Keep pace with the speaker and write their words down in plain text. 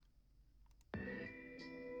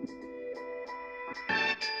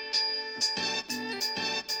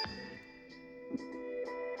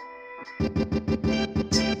It's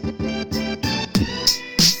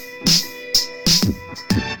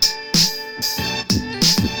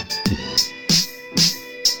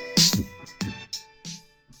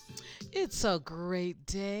a great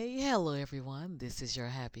day. Hello, everyone. This is your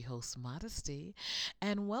happy host, Modesty,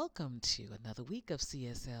 and welcome to another week of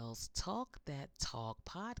CSL's Talk That Talk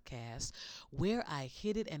podcast, where I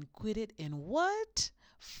hit it and quit it in what?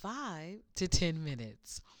 5 to 10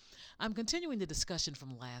 minutes. I'm continuing the discussion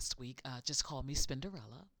from last week. Just call me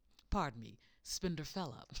Spenderella. Pardon me,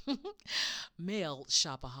 Spenderfella. Male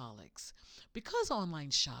shopaholics. Because online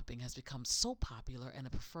shopping has become so popular and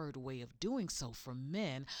a preferred way of doing so for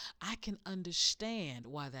men, I can understand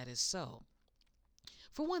why that is so.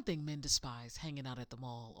 For one thing, men despise hanging out at the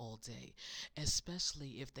mall all day,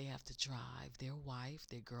 especially if they have to drive their wife,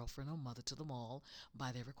 their girlfriend, or mother to the mall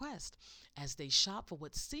by their request, as they shop for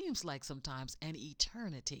what seems like sometimes an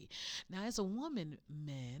eternity. Now, as a woman,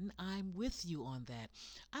 men, I'm with you on that.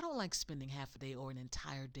 I don't like spending half a day or an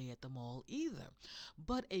entire day at the mall either,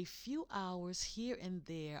 but a few hours here and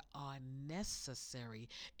there are necessary,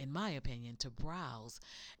 in my opinion, to browse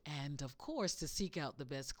and, of course, to seek out the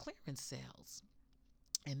best clearance sales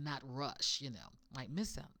and not rush, might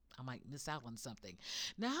miss out. I might miss out on something.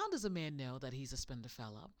 Now, how does a man know that he's a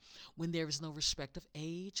Spenderfella when there is no respect of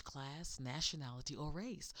age, class, nationality, or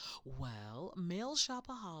race? Well, male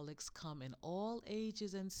shopaholics come in all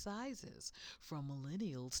ages and sizes, from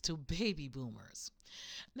millennials to baby boomers.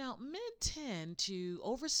 Now, men tend to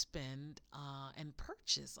overspend and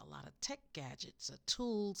purchase a lot of tech gadgets,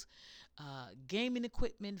 tools, gaming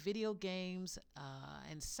equipment, video games,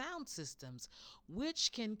 and sound systems,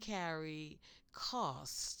 which can carry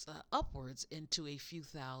costs upwards into a few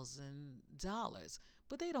 $1,000s.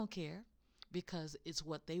 But they don't care because it's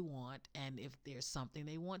what they want, and if there's something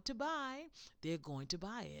they want to buy, they're going to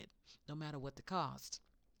buy it, no matter what the cost.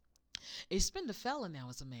 A Spenderfella now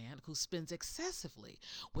is a man who spends excessively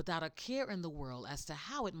without a care in the world as to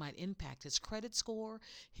how it might impact his credit score,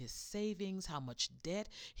 his savings, how much debt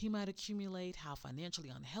he might accumulate, how financially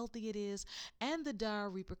unhealthy it is, and the dire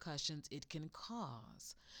repercussions it can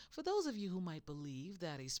cause. For those of you who might believe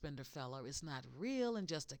that a Spenderfella is not real and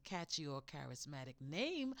just a catchy or charismatic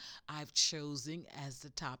name I've chosen as the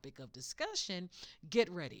topic of discussion, get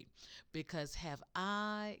ready, because have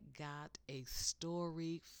I got a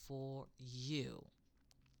story for you.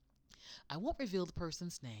 I won't reveal the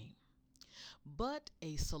person's name, but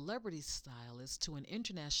a celebrity stylist to an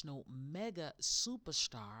international mega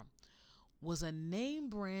superstar was a name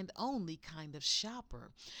brand only kind of shopper,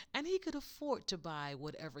 and he could afford to buy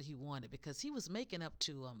whatever he wanted because he was making up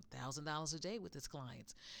to $1,000 a day with his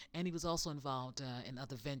clients, and he was also involved in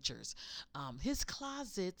other ventures. His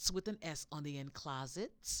closets, with an S on the end,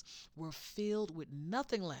 closets, were filled with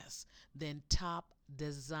nothing less than top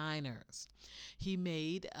designers. He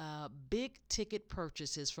made big ticket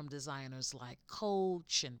purchases from designers like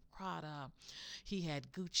Coach and Prada. He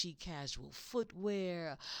had Gucci casual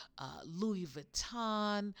footwear, Louis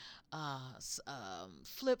Vuitton,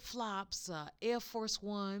 flip flops, Air Force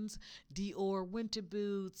Ones, Dior winter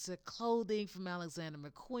boots, clothing from Alexander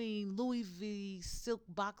McQueen, Louis V silk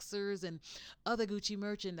boxers, and other Gucci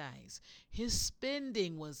merchandise. His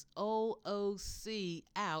spending was OOC,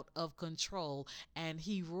 out of control, and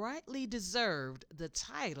he rightly deserved the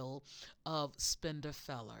title of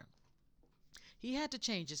Spenderfella. He had to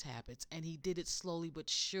change his habits, and he did it slowly but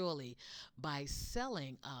surely by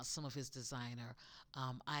selling some of his designer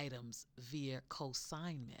items via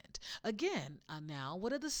consignment. Again, now,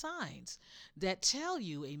 what are the signs that tell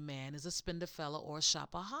you a man is a Spenderfella or a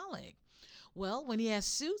shopaholic? Well, when he has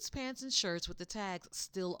suits, pants, and shirts with the tags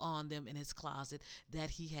still on them in his closet that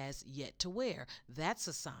he has yet to wear, that's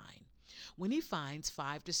a sign. When he finds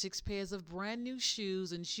 5 to 6 pairs of brand new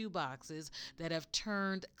shoes and shoe boxes that have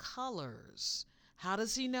turned colors. How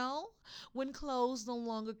does he know? When clothes no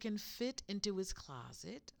longer can fit into his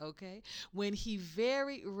closet, okay? When he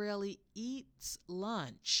very rarely eats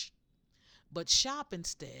lunch but shop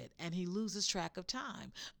instead, and he loses track of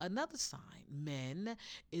time. Another sign, men,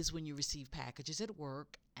 is when you receive packages at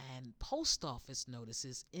work and post office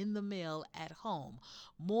notices in the mail at home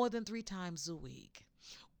more than 3 times a week.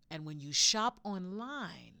 And when you shop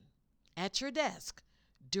online at your desk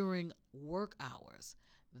during work hours,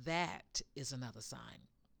 that is another sign.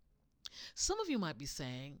 Some of you might be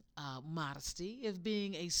saying, modesty, if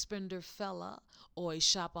being a spender fella or a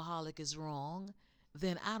shopaholic is wrong,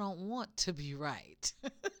 then I don't want to be right.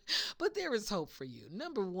 But there is hope for you.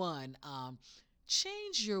 Number one,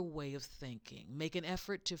 change your way of thinking. Make an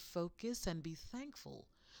effort to focus and be thankful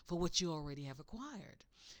for what you already have acquired.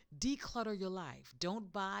 Declutter your life.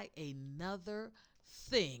 Don't buy another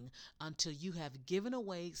thing until you have given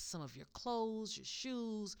away some of your clothes, your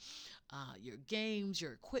shoes, your games,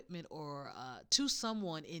 your equipment, or to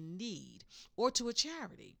someone in need or to a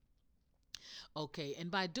charity. Okay, and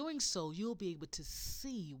by doing so, you'll be able to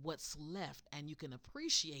see what's left and you can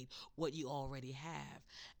appreciate what you already have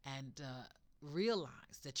and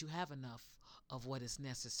realize that you have enough of what is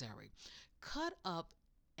necessary. Cut up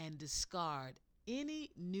and discard any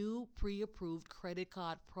new pre approved credit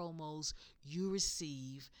card promos you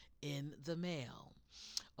receive in the mail.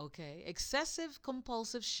 Okay, excessive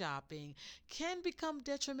compulsive shopping can become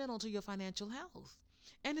detrimental to your financial health.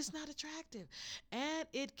 And it's not attractive. And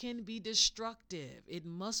it can be destructive. It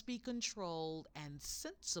must be controlled, and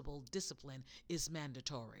sensible discipline is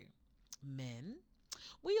mandatory. Men,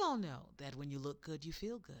 we all know that when you look good, you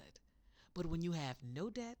feel good. But when you have no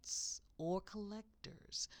debts or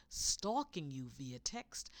collectors stalking you via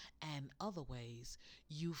text and other ways,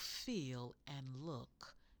 you feel and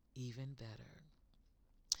look even better.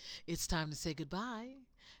 It's time to say goodbye.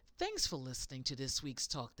 Thanks for listening to this week's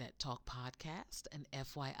Talk That Talk podcast. And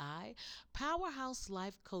FYI, Powerhouse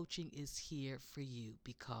Life Coaching is here for you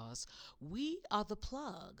because we are the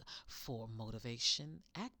plug for motivation,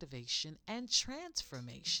 activation, and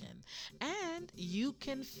transformation. And you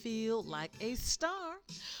can feel like a star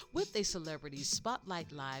with a Celebrity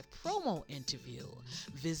Spotlight Live promo interview.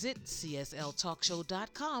 Visit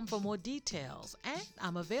csltalkshow.com for more details. And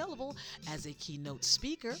I'm available as a keynote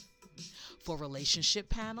speaker for relationship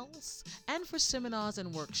panels, and for seminars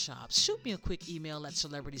and workshops. Shoot me a quick email at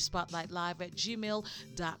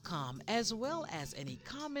celebrityspotlightlive@gmail.com, as well as any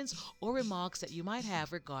comments or remarks that you might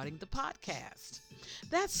have regarding the podcast.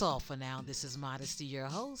 That's all for now. This is Modesty, your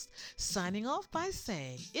host, signing off by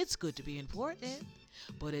saying it's good to be important,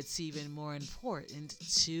 but it's even more important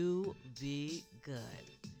to be good.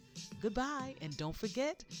 Goodbye, and don't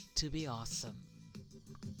forget to be awesome.